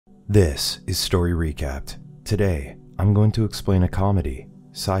This is Story Recapped. Today, I'm going to explain a comedy,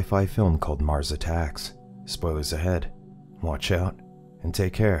 sci-fi film called MarsAttacks. Spoilers ahead. Watch out, and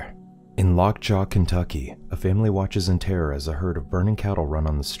take care. In Lockjaw, Kentucky, a family watches in terror as a herd of burning cattle run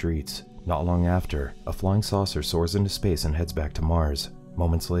on the streets. Not long after, a flying saucer soars into space and heads back to Mars.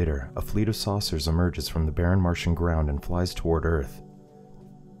 Moments later, a fleet of saucers emerges from the barren Martian ground and flies toward Earth.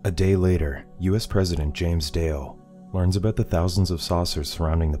 A day later, US President James Dale learns about the thousands of saucers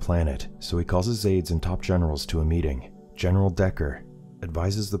surrounding the planet, so he calls his aides and top generals to a meeting. General Decker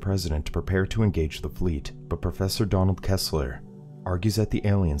advises the president to prepare to engage the fleet, but Professor Donald Kessler argues that the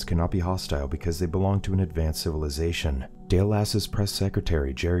aliens cannot be hostile because they belong to an advanced civilization. Dale asks his press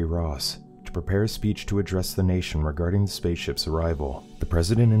secretary, Jerry Ross, to prepare a speech to address the nation regarding the spaceship's arrival. The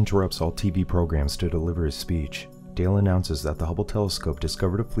president interrupts all TV programs to deliver his speech. Dale announces that the Hubble telescope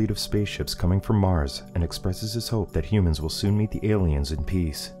discovered a fleet of spaceships coming from Mars and expresses his hope that humans will soon meet the aliens in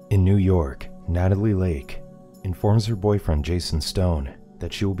peace. In New York, Natalie Lake informs her boyfriend Jason Stone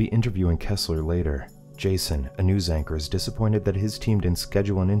that she will be interviewing Kessler later. Jason, a news anchor, is disappointed that his team didn't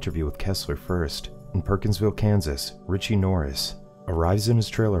schedule an interview with Kessler first. In Perkinsville, Kansas, Richie Norris arrives in his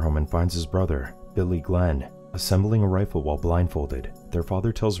trailer home and finds his brother, Billy Glenn, assembling a rifle while blindfolded. Their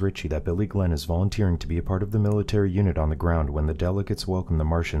father tells Richie that Billy Glenn is volunteering to be a part of the military unit on the ground when the delegates welcome the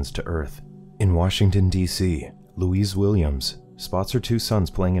Martians to Earth. In Washington, D.C., Louise Williams spots her two sons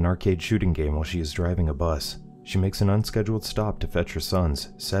playing an arcade shooting game while she is driving a bus. She makes an unscheduled stop to fetch her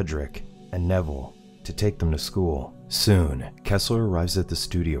sons, Cedric and Neville, to take them to school. Soon, Kessler arrives at the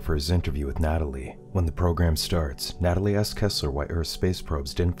studio for his interview with Natalie. When the program starts, Natalie asks Kessler why Earth's space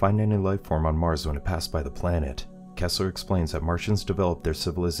probes didn't find any life form on Mars when it passed by the planet. Kessler explains that Martians developed their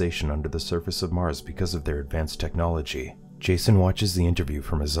civilization under the surface of Mars because of their advanced technology. Jason watches the interview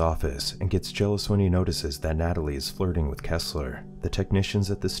from his office and gets jealous when he notices that Natalie is flirting with Kessler. The technicians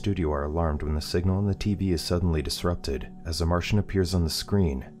at the studio are alarmed when the signal on the TV is suddenly disrupted. As a Martian appears on the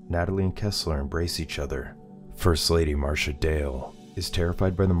screen, Natalie and Kessler embrace each other. First Lady Marcia Dale is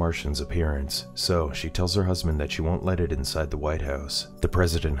terrified by the Martians' appearance, so she tells her husband that she won't let it inside the White House. The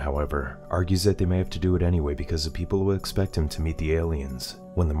president, however, argues that they may have to do it anyway because the people will expect him to meet the aliens.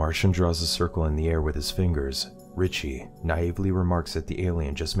 When the Martian draws a circle in the air with his fingers, Richie naively remarks that the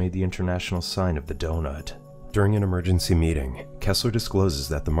alien just made the international sign of the donut. During an emergency meeting, Kessler discloses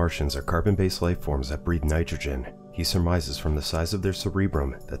that the Martians are carbon-based life forms that breathe nitrogen. He surmises from the size of their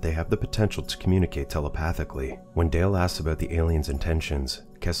cerebrum that they have the potential to communicate telepathically. When Dale asks about the aliens' intentions,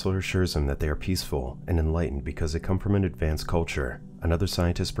 Kessler assures him that they are peaceful and enlightened because they come from an advanced culture. Another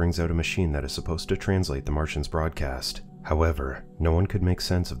scientist brings out a machine that is supposed to translate the Martians' broadcast. However, no one could make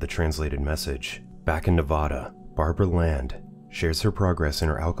sense of the translated message. Back in Nevada, Barbara Land shares her progress in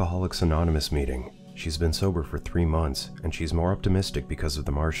her Alcoholics Anonymous meeting. She's been sober for 3 months, and she's more optimistic because of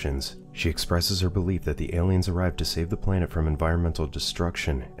the Martians. She expresses her belief that the aliens arrived to save the planet from environmental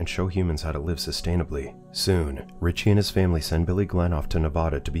destruction and show humans how to live sustainably. Soon, Richie and his family send Billy Glenn off to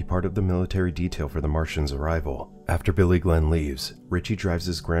Nevada to be part of the military detail for the Martians' arrival. After Billy Glenn leaves, Richie drives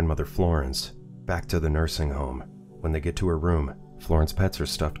his grandmother Florence back to the nursing home. When they get to her room, Florence pets her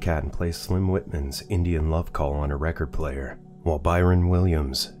stuffed cat and plays Slim Whitman's Indian Love Call on her record player. While Byron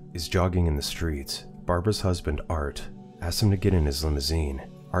Williams is jogging in the streets, Barbara's husband, Art, asks him to get in his limousine.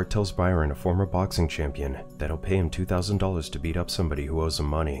 Art tells Byron, a former boxing champion, that he'll pay him $2,000 to beat up somebody who owes him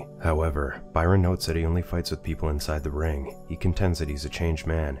money. However, Byron notes that he only fights with people inside the ring. He contends that he's a changed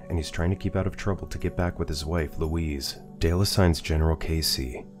man, and he's trying to keep out of trouble to get back with his wife, Louise. Dale assigns General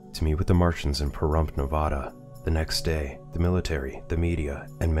Casey to meet with the Martians in Pahrump, Nevada. The next day, the military, the media,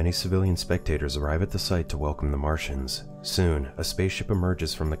 and many civilian spectators arrive at the site to welcome the Martians. Soon, a spaceship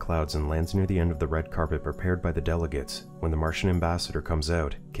emerges from the clouds and lands near the end of the red carpet prepared by the delegates. When the Martian ambassador comes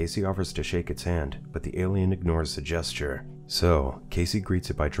out, Casey offers to shake its hand, but the alien ignores the gesture. So, Casey greets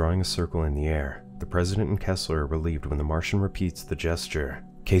it by drawing a circle in the air. The president and Kessler are relieved when the Martian repeats the gesture.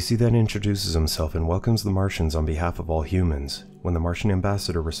 Casey then introduces himself and welcomes the Martians on behalf of all humans. When the Martian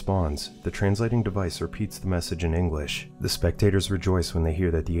ambassador responds, the translating device repeats the message in English. The spectators rejoice when they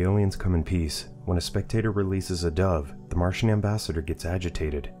hear that the aliens come in peace. When a spectator releases a dove, the Martian ambassador gets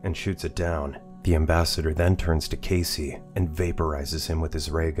agitated and shoots it down. The ambassador then turns to Casey and vaporizes him with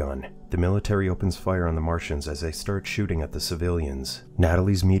his ray gun. The military opens fire on the Martians as they start shooting at the civilians.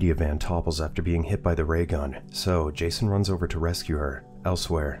 Natalie's media van topples after being hit by the ray gun, so Jason runs over to rescue her.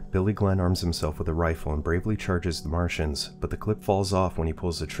 Elsewhere, Billy Glenn arms himself with a rifle and bravely charges the Martians, but the clip falls off when he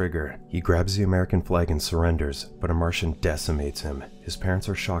pulls the trigger. He grabs the American flag and surrenders, but a Martian decimates him. His parents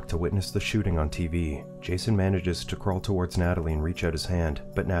are shocked to witness the shooting on TV. Jason manages to crawl towards Natalie and reach out his hand,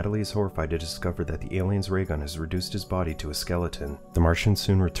 but Natalie is horrified to discover that the alien's ray gun has reduced his body to a skeleton. The Martians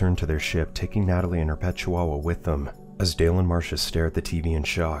soon return to their ship, taking Natalie and her pet Chihuahua with them. As Dale and Marcia stare at the TV in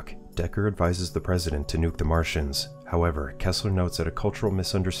shock, Decker advises the president to nuke the Martians. However, Kessler notes that a cultural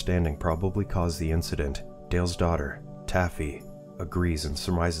misunderstanding probably caused the incident. Dale's daughter, Taffy, agrees and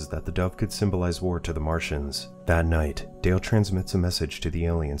surmises that the dove could symbolize war to the Martians. That night, Dale transmits a message to the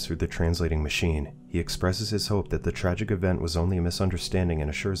aliens through the translating machine. He expresses his hope that the tragic event was only a misunderstanding and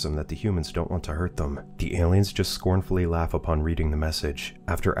assures them that the humans don't want to hurt them. The aliens just scornfully laugh upon reading the message.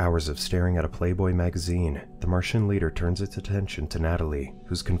 After hours of staring at a Playboy magazine, the Martian leader turns its attention to Natalie,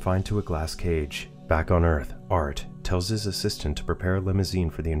 who's confined to a glass cage. Back on Earth, Art tells his assistant to prepare a limousine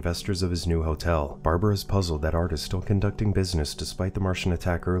for the investors of his new hotel. Barbara is puzzled that Art is still conducting business despite the Martian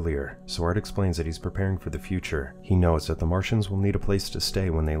attack earlier, so Art explains that he's preparing for the future. He knows that the Martians will need a place to stay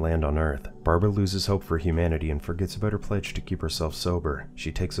when they land on Earth. Barbara loses hope for humanity and forgets about her pledge to keep herself sober.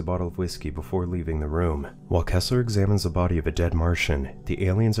 She takes a bottle of whiskey before leaving the room. While Kessler examines the body of a dead Martian, the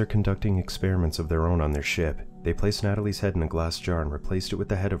aliens are conducting experiments of their own on their ship. They placed Natalie's head in a glass jar and replaced it with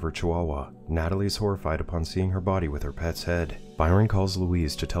the head of her Chihuahua. Natalie is horrified upon seeing her body with her pet's head. Byron calls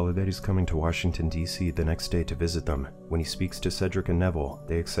Louise to tell her that he's coming to Washington, D.C. the next day to visit them. When he speaks to Cedric and Neville,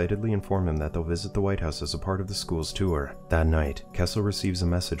 they excitedly inform him that they'll visit the White House as a part of the school's tour. That night, Kessler receives a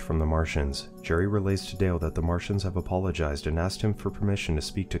message from the Martians. Jerry relays to Dale that the Martians have apologized and asked him for permission to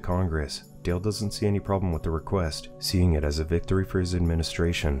speak to Congress. Dale doesn't see any problem with the request, seeing it as a victory for his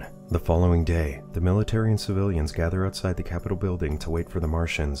administration. The following day, the military and civilians gather outside the Capitol building to wait for the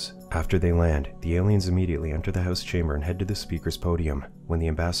Martians. After they land, the aliens immediately enter the House chamber and head to the speaker's podium. When the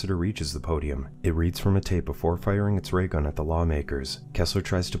ambassador reaches the podium, it reads from a tape before firing its ray gun at the lawmakers. Kessler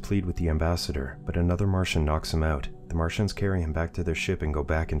tries to plead with the ambassador, but another Martian knocks him out. The Martians carry him back to their ship and go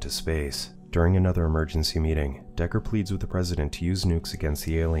back into space. During another emergency meeting, Decker pleads with the president to use nukes against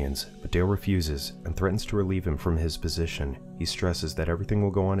the aliens, but Dale refuses and threatens to relieve him from his position. He stresses that everything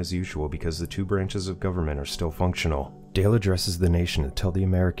will go on as usual because the two branches of government are still functional. Dale addresses the nation to tell the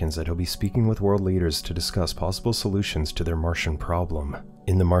Americans that he'll be speaking with world leaders to discuss possible solutions to their Martian problem.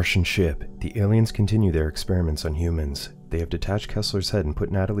 In the Martian ship, the aliens continue their experiments on humans. They have detached Kessler's head and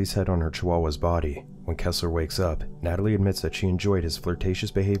put Natalie's head on her Chihuahua's body. When Kessler wakes up, Natalie admits that she enjoyed his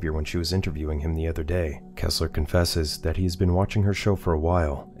flirtatious behavior when she was interviewing him the other day. Kessler confesses that he has been watching her show for a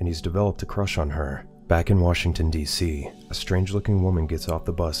while, and he's developed a crush on her. Back in Washington, D.C., a strange-looking woman gets off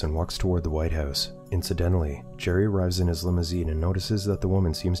the bus and walks toward the White House. Incidentally, Jerry arrives in his limousine and notices that the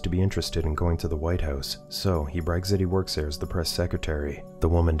woman seems to be interested in going to the White House, so he brags that he works there as the press secretary. The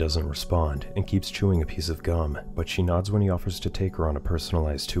woman doesn't respond and keeps chewing a piece of gum, but she nods when he offers to take her on a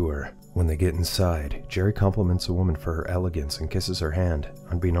personalized tour. When they get inside, Jerry compliments the woman for her elegance and kisses her hand.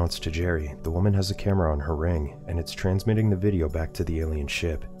 Unbeknownst to Jerry, the woman has a camera on her ring, and it's transmitting the video back to the alien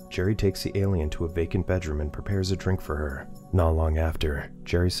ship. Jerry takes the alien to a vacant bedroom and prepares a drink for her. Not long after,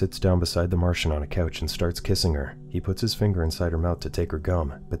 Jerry sits down beside the Martian on a couch and starts kissing her. He puts his finger inside her mouth to take her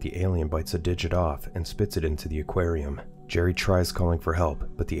gum, but the alien bites a digit off and spits it into the aquarium. Jerry tries calling for help,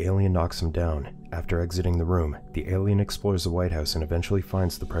 but the alien knocks him down. After exiting the room, the alien explores the White House and eventually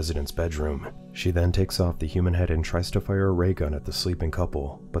finds the president's bedroom. She then takes off the human head and tries to fire a ray gun at the sleeping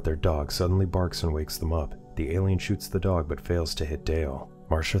couple, but their dog suddenly barks and wakes them up. The alien shoots the dog but fails to hit Dale.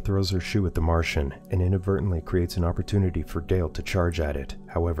 Marcia throws her shoe at the Martian and inadvertently creates an opportunity for Dale to charge at it.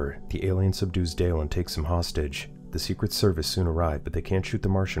 However, the alien subdues Dale and takes him hostage. The Secret Service soon arrive, but they can't shoot the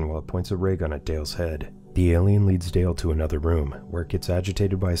Martian while it points a ray gun at Dale's head. The alien leads Dale to another room, where it gets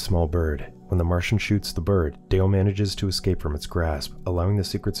agitated by a small bird. When the Martian shoots the bird, Dale manages to escape from its grasp, allowing the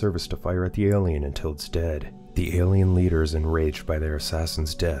Secret Service to fire at the alien until it's dead. The alien leader is enraged by their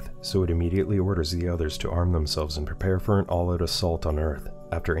assassin's death, so it immediately orders the others to arm themselves and prepare for an all-out assault on Earth.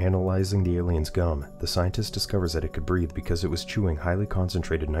 After analyzing the alien's gum, the scientist discovers that it could breathe because it was chewing highly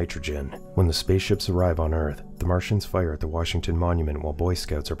concentrated nitrogen. When the spaceships arrive on Earth, the Martians fire at the Washington Monument while Boy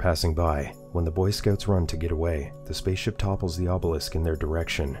Scouts are passing by. When the Boy Scouts run to get away, the spaceship topples the obelisk in their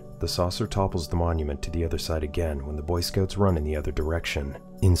direction. The saucer topples the monument to the other side again when the Boy Scouts run in the other direction.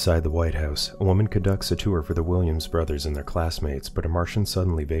 Inside the White House, a woman conducts a tour for the Williams brothers and their classmates, but a Martian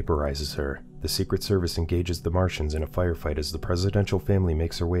suddenly vaporizes her. The Secret Service engages the Martians in a firefight as the presidential family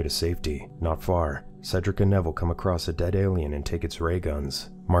makes their way to safety. Not far, Cedric and Neville come across a dead alien and take its ray guns.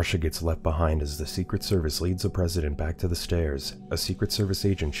 Marcia gets left behind as the Secret Service leads the president back to the stairs. A Secret Service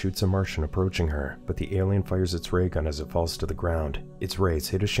agent shoots a Martian approaching her, but the alien fires its ray gun as it falls to the ground. Its rays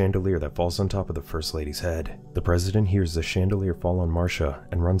hit a chandelier that falls on top of the First Lady's head. The president hears the chandelier fall on Marcia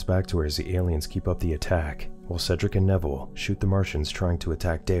and runs back to her as the aliens keep up the attack. While Cedric and Neville shoot the Martians trying to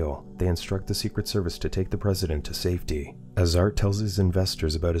attack Dale, they instruct the Secret Service to take the president to safety. As Art tells his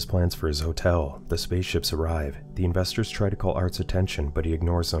investors about his plans for his hotel, the spaceships arrive. The investors try to call Art's attention, but he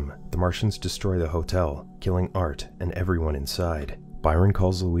ignores them. The Martians destroy the hotel, killing Art and everyone inside. Byron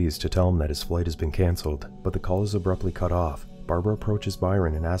calls Louise to tell him that his flight has been cancelled, but the call is abruptly cut off. Barbara approaches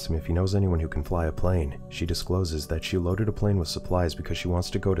Byron and asks him if he knows anyone who can fly a plane. She discloses that she loaded a plane with supplies because she wants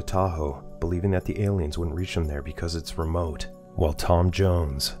to go to Tahoe, believing that the aliens wouldn't reach them there because it's remote. While Tom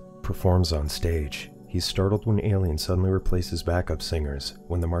Jones performs on stage, he's startled when aliens suddenly replace his backup singers.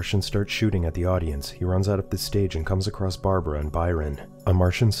 When the Martians start shooting at the audience, he runs out of the stage and comes across Barbara and Byron. A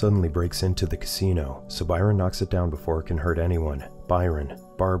Martian suddenly breaks into the casino, so Byron knocks it down before it can hurt anyone. Byron,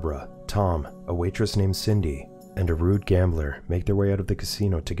 Barbara, Tom, a waitress named Cindy, and a rude gambler make their way out of the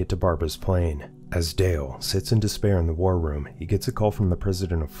casino to get to Barbara's plane. As Dale sits in despair in the war room, he gets a call from the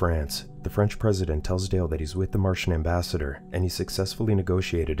president of France. The French president tells Dale that he's with the Martian ambassador, and he successfully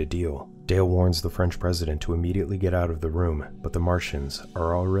negotiated a deal. Dale warns the French president to immediately get out of the room, but the Martians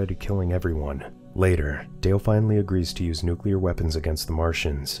are already killing everyone. Later, Dale finally agrees to use nuclear weapons against the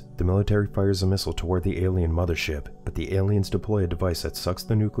Martians. The military fires a missile toward the alien mothership, but the aliens deploy a device that sucks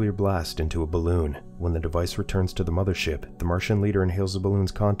the nuclear blast into a balloon. When the device returns to the mothership, the Martian leader inhales the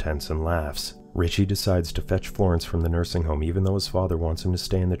balloon's contents and laughs. Richie decides to fetch Florence from the nursing home even though his father wants him to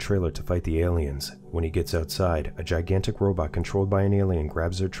stay in the trailer to fight the aliens. When he gets outside, a gigantic robot controlled by an alien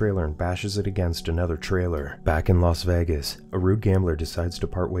grabs their trailer and bashes it against another trailer. Back in Las Vegas, a rude gambler decides to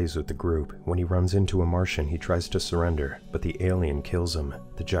part ways with the group. When he runs into a Martian, he tries to surrender, but the alien kills him.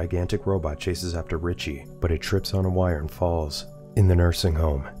 The gigantic robot chases after Richie, but it trips on a wire and falls. In the nursing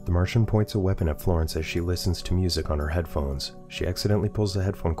home, the Martian points a weapon at Florence as she listens to music on her headphones. She accidentally pulls the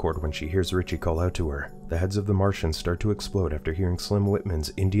headphone cord when she hears Richie call out to her. The heads of the Martians start to explode after hearing Slim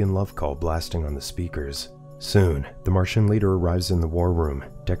Whitman's Indian Love Call blasting on the speakers. Soon, the Martian leader arrives in the war room.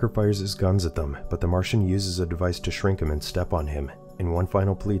 Decker fires his guns at them, but the Martian uses a device to shrink him and step on him. In one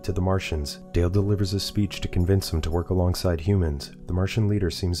final plea to the Martians, Dale delivers a speech to convince them to work alongside humans. The Martian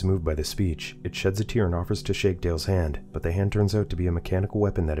leader seems moved by the speech. It sheds a tear and offers to shake Dale's hand, but the hand turns out to be a mechanical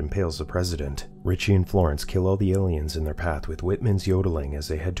weapon that impales the president. Richie and Florence kill all the aliens in their path with Whitman's yodeling as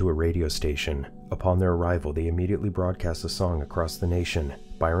they head to a radio station. Upon their arrival, they immediately broadcast a song across the nation.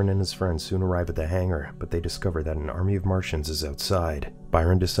 Byron and his friends soon arrive at the hangar, but they discover that an army of Martians is outside.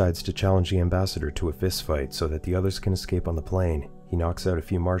 Byron decides to challenge the ambassador to a fistfight so that the others can escape on the plane. He knocks out a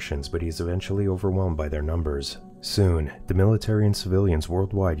few Martians, but he is eventually overwhelmed by their numbers. Soon, the military and civilians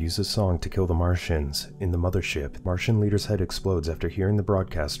worldwide use a song to kill the Martians. In the mothership, Martian leader's head explodes after hearing the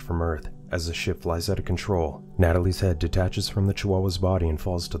broadcast from Earth. As the ship flies out of control, Natalie's head detaches from the Chihuahua's body and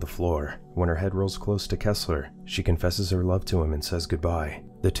falls to the floor. When her head rolls close to Kessler, she confesses her love to him and says goodbye.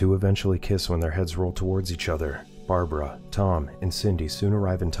 The two eventually kiss when their heads roll towards each other. Barbara, Tom, and Cindy soon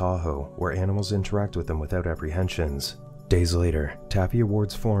arrive in Tahoe, where animals interact with them without apprehensions. Days later, Taffy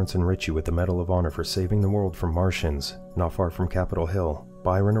awards Florence and Richie with the Medal of Honor for saving the world from Martians. Not far from Capitol Hill,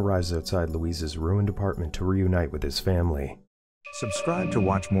 Byron arrives outside Louise's ruined apartment to reunite with his family. Subscribe to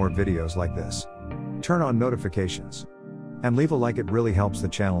watch more videos like this. Turn on notifications. And leave a like, it really helps the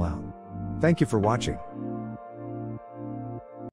channel out. Thank you for watching.